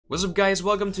What's up guys,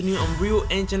 welcome to new Unreal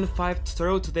Engine 5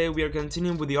 tutorial. Today we are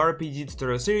continuing with the RPG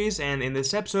Tutorial Series, and in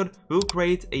this episode we'll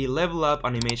create a level up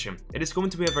animation. It is going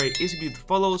to be a very easy video to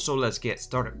follow, so let's get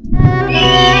started.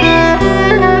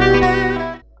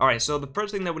 Alright, so the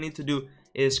first thing that we need to do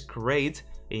is create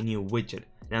a new widget.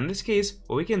 Now in this case,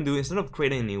 what we can do, instead of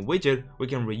creating a new widget, we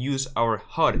can reuse our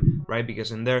HUD, right?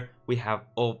 Because in there we have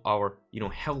all our,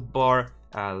 health bar,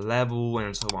 level,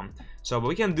 and so on. So what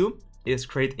we can do is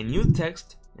create a new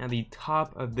text at the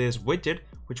top of this widget,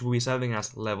 which will be serving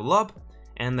as level up,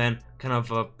 and then kind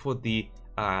of put the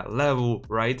level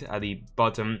right at the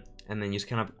bottom, and then just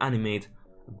kind of animate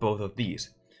both of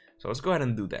these. So let's go ahead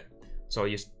and do that. So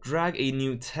just drag a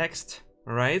new text,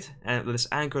 right, and let's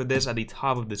anchor this at the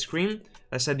top of the screen.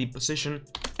 Let's set the position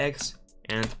X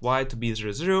and Y to be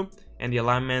 0, 0, and the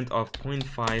alignment of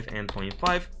 0.5 and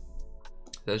 0.5.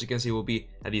 So as you can see, will be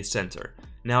at the center.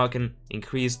 Now I can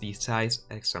increase the size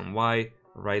X and Y,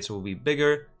 right, so it will be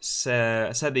bigger.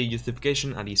 Set the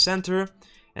justification at the center,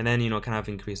 and then kind of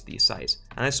increase the size.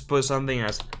 And let's put something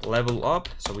as level up,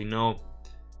 so we know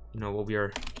what we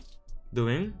are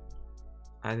doing.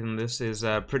 I think this is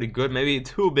pretty good, maybe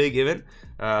too big even.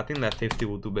 I think that 50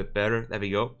 will do a bit better. There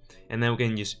we go. And then we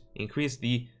can just increase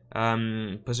the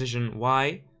position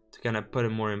Y to kind of put it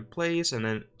more in place, and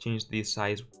then change the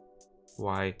size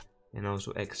Y and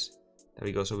also X. There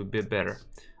we go, so a bit better.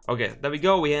 Okay, there we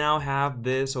go. We now have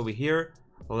this over here,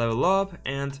 level up,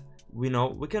 and we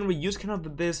can reuse kind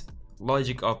of this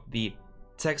logic of the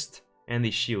text and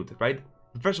the shield, right?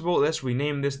 First of all, let's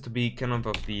rename this to be kind of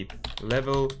the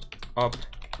level up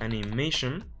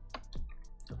animation.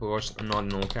 Of course, not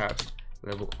in all caps.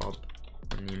 Level up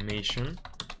animation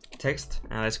text,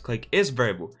 and let's click is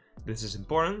variable. This is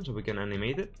important, so we can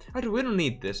animate it. Actually, we don't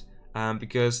need this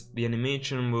because the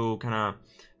animation will kind of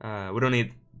we don't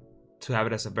need to have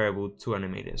it as a variable to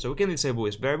animate it, so we can disable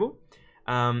is variable.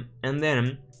 And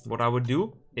then what I would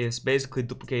do is basically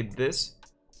duplicate this,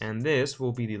 and this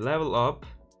will be the level up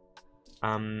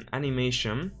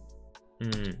animation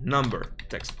number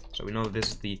text. So we know this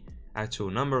is the actual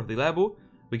number of the level.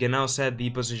 We can now set the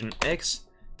position X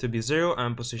to be 0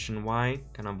 and position Y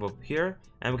kind of up here,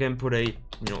 and we can put a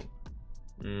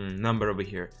number over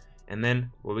here. And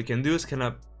then what we can do is kind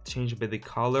of change a bit the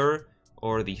color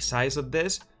or the size of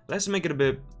this. Let's make it a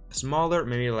bit smaller,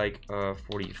 maybe like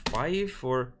 45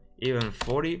 or even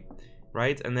 40,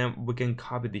 right? And then we can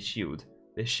copy the shield.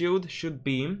 The shield should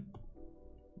be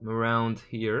around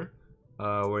here,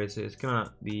 where it says kind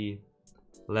of the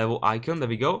level icon. There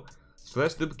we go. So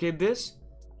let's duplicate this.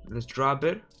 Let's drop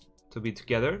it to be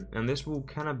together, and this will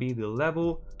kind of be the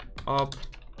level up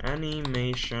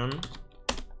animation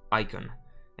icon.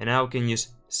 And now we can just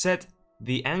set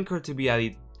the anchor to be at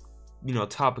the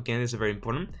top again. This is very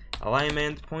important.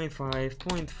 Alignment 0.5,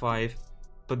 0.5.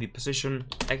 Put the position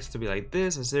X to be like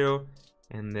this, 0,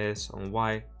 and this on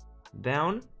Y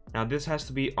down. Now this has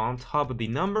to be on top of the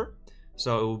number,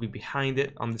 so it will be behind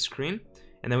it on the screen.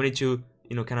 And then we need to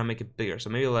kind of make it bigger, so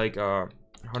maybe like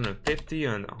 150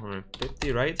 and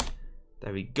 150, right?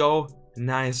 There we go,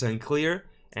 nice and clear.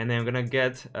 And then I'm gonna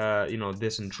get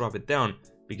this and drop it down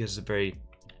because it's very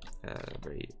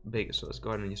big. So let's go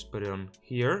ahead and just put it on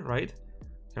here, right?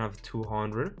 Kind of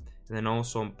 200. And then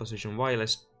also on position Y,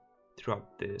 let's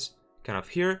drop this kind of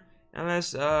here, and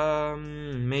let's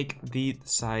make the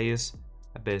size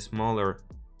a bit smaller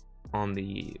on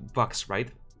the box,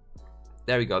 right?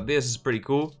 There we go. This is pretty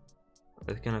cool.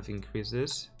 Let's kind of increase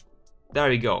this. There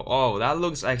we go. Oh, that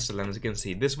looks excellent. As you can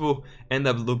see, this will end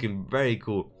up looking very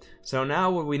cool. So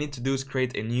now what we need to do is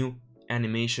create a new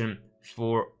animation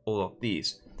for all of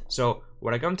these. So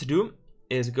what I'm going to do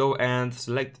is go and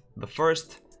select the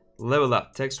first level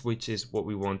up text, which is what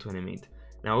we want to animate.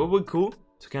 Now it would be cool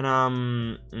to kind of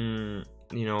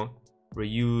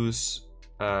reuse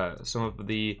some of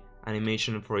the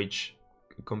animation for each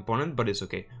component, but it's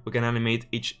okay. We can animate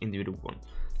each individual one.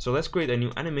 So let's create a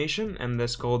new animation, and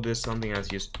let's call this something as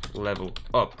just level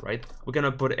up, right? We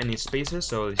cannot put any spaces,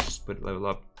 so let's just put level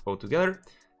up all together.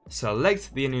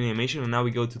 Select the animation, and now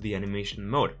we go to the animation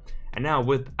mode. And now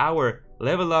with our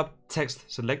level up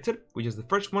text selected, which is the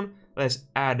first one, let's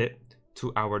add it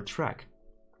to our track.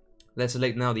 Let's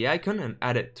select now the icon and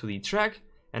add it to the track,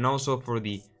 and also for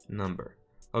the number.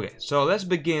 Okay, so let's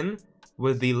begin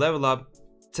with the level up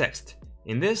text.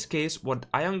 In this case, what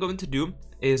I am going to do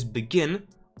is begin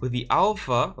with the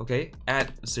alpha, okay,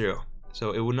 at 0.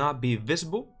 So it will not be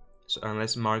visible. So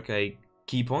let's mark a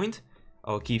key point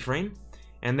or keyframe.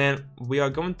 And then we are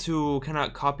going to kind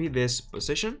of copy this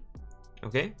position.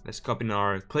 Okay, let's copy in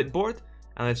our clipboard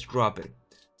and let's drop it.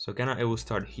 So kind of it will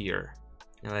start here.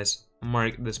 And let's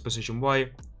mark this position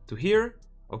Y to here.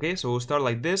 Okay, so we'll start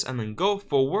like this and then go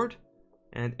forward,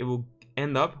 and it will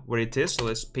end up where it is. So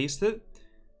let's paste it,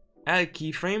 add a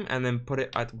keyframe, and then put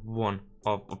it at 1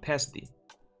 of opacity,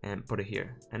 and put it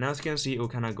here. And now as you can see, it will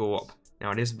kind of go up.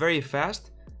 Now it is very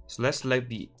fast, so let's select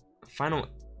the final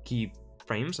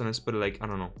keyframes and let's put it like, I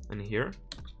don't know, in here.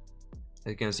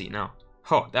 As you can see now,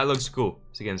 oh, that looks cool.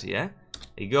 As you can see, yeah,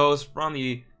 it goes from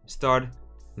the start,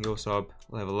 it goes up,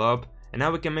 level up, and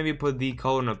now we can maybe put the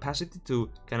color and opacity to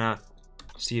kind of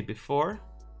see it before.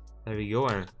 There we go,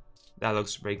 and that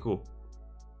looks very cool.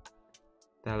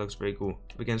 That looks very cool.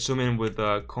 We can zoom in with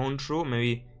control,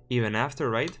 maybe even after,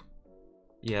 right?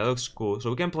 Yeah, it looks cool. So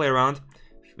we can play around,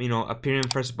 you know, appearing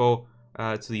first of all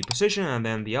to the position and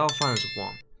then the alpha and so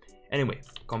on. Anyway,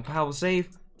 compile, save.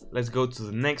 Let's go to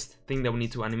the next thing that we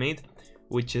need to animate,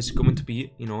 which is going to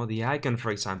be, you know, the icon,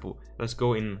 for example. Let's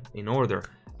go in order.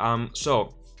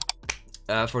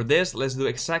 For this, let's do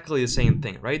exactly the same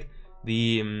thing, right?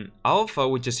 The alpha,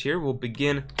 which is here, will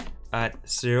begin at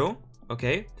 0,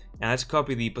 okay? And let's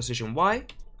copy the position Y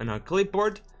on our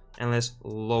clipboard and let's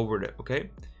lower it, okay?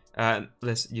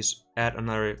 Let's just add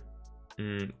another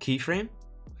keyframe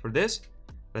for this.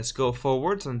 Let's go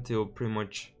forwards until pretty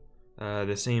much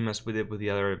the same as we did with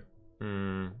the other,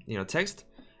 you know, text.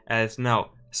 And let's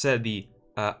now set the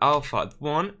alpha at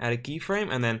 1, add a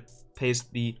keyframe, and then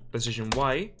paste the position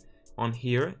Y on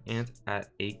here and add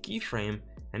a keyframe.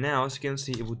 And now, as you can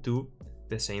see, it will do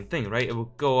the same thing, right? It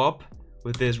will go up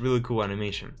with this really cool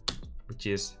animation, which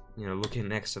is, you know,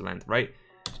 looking excellent, right?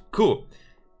 Cool.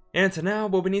 And now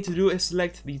what we need to do is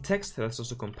select the text. Let's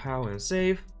also compile and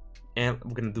save, and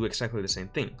we're gonna do exactly the same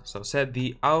thing. So set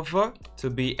the alpha to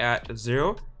be at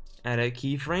 0, add a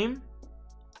keyframe.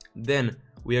 Then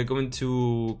we are going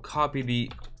to copy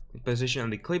the position on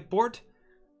the clipboard,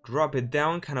 drop it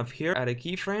down kind of here, add a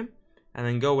keyframe, and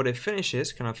then go where it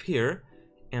finishes kind of here.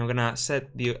 And we're gonna set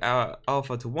the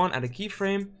alpha to 1, add a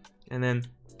keyframe, and then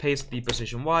paste the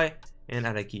position Y and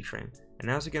add a keyframe.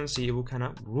 And as you can see, it will kind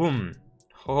of boom.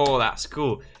 Oh, that's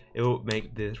cool. It will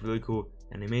make this really cool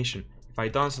animation. If I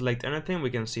don't select anything, we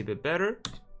can see a bit better,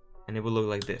 and it will look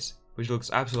like this, which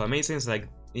looks absolutely amazing. It's like,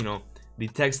 you know, the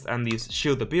text and the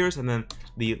shield appears, and then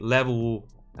the level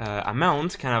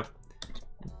amount kind of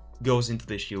goes into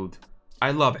the shield.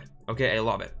 I love it. Okay, I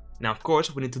love it. Now, of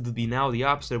course, we need to do the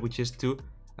opposite, which is to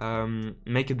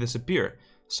make it disappear.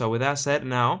 So with that said,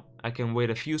 now I can wait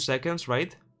a few seconds,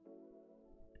 right,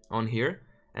 on here,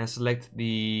 and select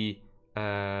the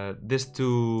these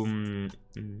two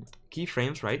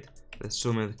keyframes, right? Let's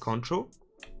zoom in with control.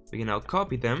 We can now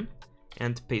copy them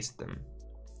and paste them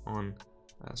on.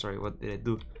 Sorry, what did I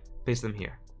do? Paste them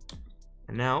here.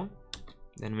 And now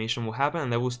the animation will happen,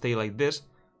 and they will stay like this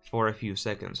for a few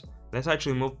seconds. Let's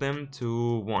actually move them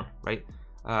to 1, right?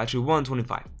 Actually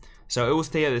 125. So it will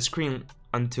stay at the screen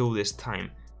until this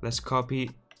time. Let's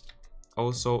copy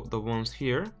also the ones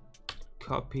here.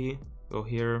 Copy, go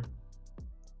here,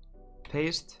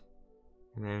 paste,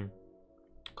 and then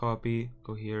copy,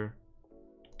 go here,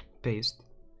 paste.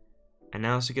 And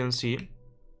now as you can see,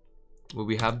 what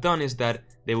we have done is that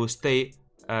they will stay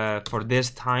for this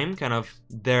time kind of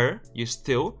there, you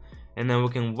still, and then we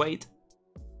can wait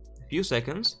a few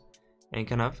seconds and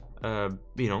kind of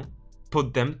you know,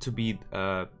 put them to be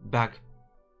back,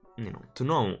 you know, to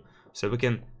normal. So we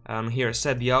can here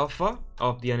set the alpha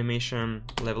of the animation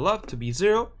level up to be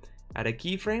 0, add a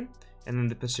keyframe, and then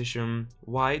the position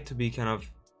Y to be kind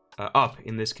of up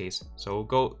in this case. So we'll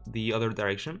go the other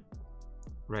direction,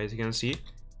 right? As you can see,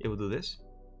 it will do this.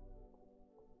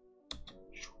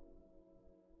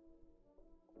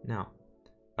 Now,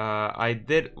 I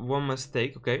did one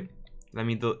mistake. Okay, let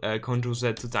me do Control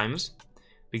Z 2 times,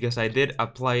 because I did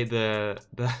apply the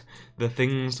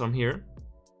things on here.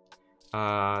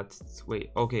 Wait,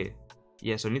 okay,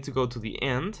 yeah. So I need to go to the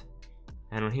end,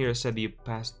 and on here set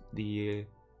the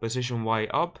position Y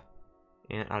up,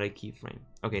 and add a keyframe.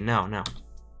 Okay, now,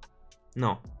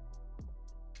 no.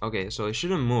 Okay, so it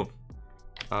shouldn't move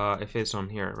if it's on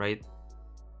here, right?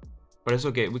 But it's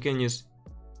okay. We can use.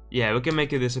 Yeah, we can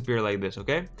make it disappear like this,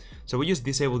 okay? So we just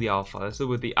disable the alpha. Let's do it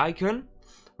with the icon,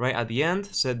 right at the end,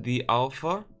 set the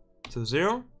alpha to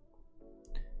 0,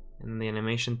 and the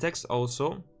animation text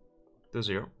also to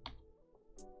 0.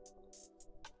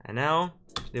 And now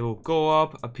they will go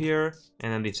up, appear,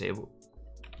 and then disable.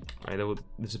 Right, they will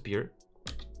disappear.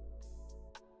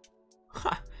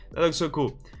 Ha! That looks so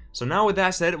cool. So now with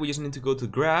that said, we just need to go to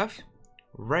graph,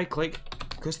 right click,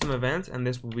 custom event, and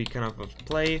this will be kind of a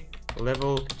play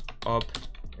level up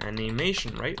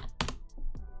animation, right?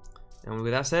 And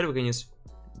with that said, we can just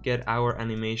get our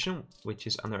animation, which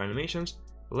is under animations,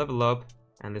 level up,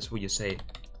 and this will just say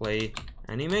play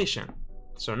animation.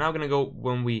 So now we're gonna go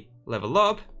when we level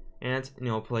up and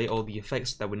play all the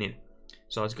effects that we need.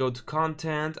 So let's go to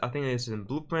content. I think it's in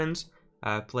blueprints,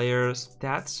 player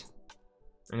stats.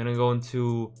 I'm gonna go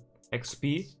into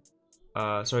XP,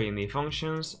 in the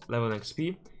functions, level and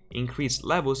XP, increase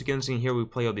levels. You can see here we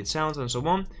play all the sounds and so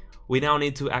on. We now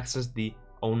need to access the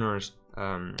owner's,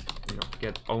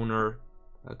 get owner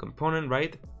component,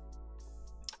 right?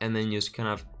 And then just kind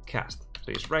of cast.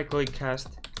 So just right click,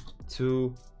 cast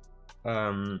to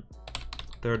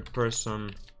third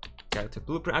person character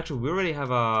blueprint. Actually, we already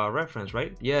have a reference,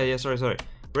 right? Yeah, sorry. We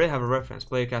already have a reference,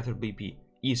 player character BP,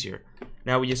 easier.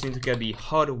 Now we just need to get the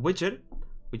HUD widget,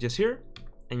 which is here,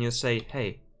 and you say,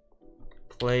 hey,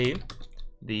 play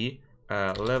the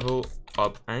level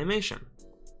up animation.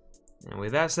 And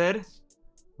with that said,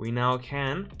 we now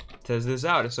can test this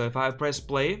out. So if I press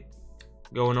play,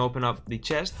 go and open up the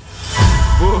chest.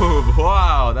 Boom!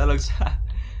 Wow, that looks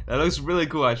that looks really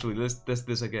cool actually. Let's test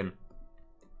this again.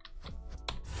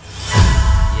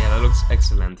 Yeah, that looks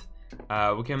excellent.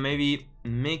 We can maybe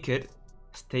make it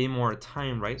stay more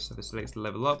time, right? So if it selects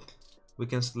level up, we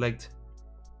can select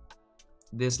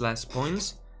these last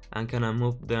points and kind of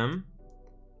move them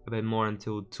a bit more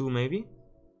until 2 maybe.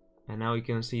 And now you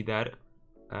can see that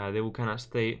they will kind of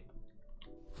stay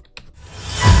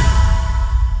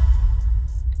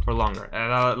for longer.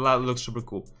 That looks super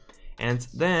cool. And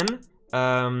then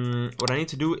what I need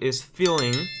to do is fill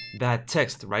in that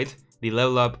text, right? The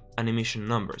level up animation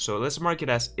number. So let's mark it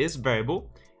as is variable,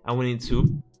 and we need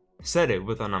to set it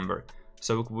with a number.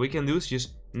 So what we can do is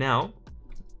just now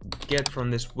get from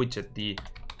this widget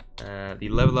the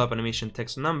level up animation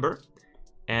text number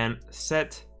and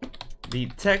set the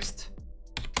text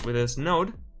with this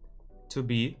node to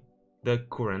be the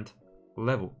current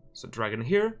level. So drag it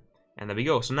here, and there we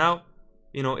go. So now,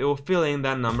 it will fill in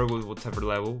that number with whatever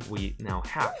level we now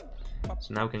have.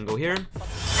 So now we can go here,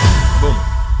 boom,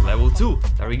 level 2,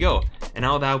 there we go. And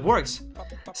now that works.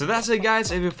 So that's it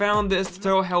guys. If you found this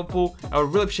tutorial helpful, I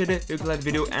would really appreciate it if you could like the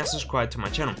video and subscribe to my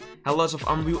channel. I have lots of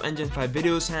Unreal Engine 5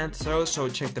 videos and tutorials, so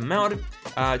check them out.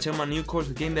 Check my new course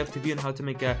with Game Dev TV on how to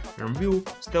make an Unreal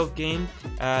stealth game.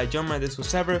 Join my Discord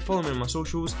server, follow me on my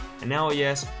socials. And now,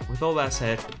 yes, with all that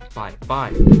said,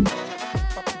 bye.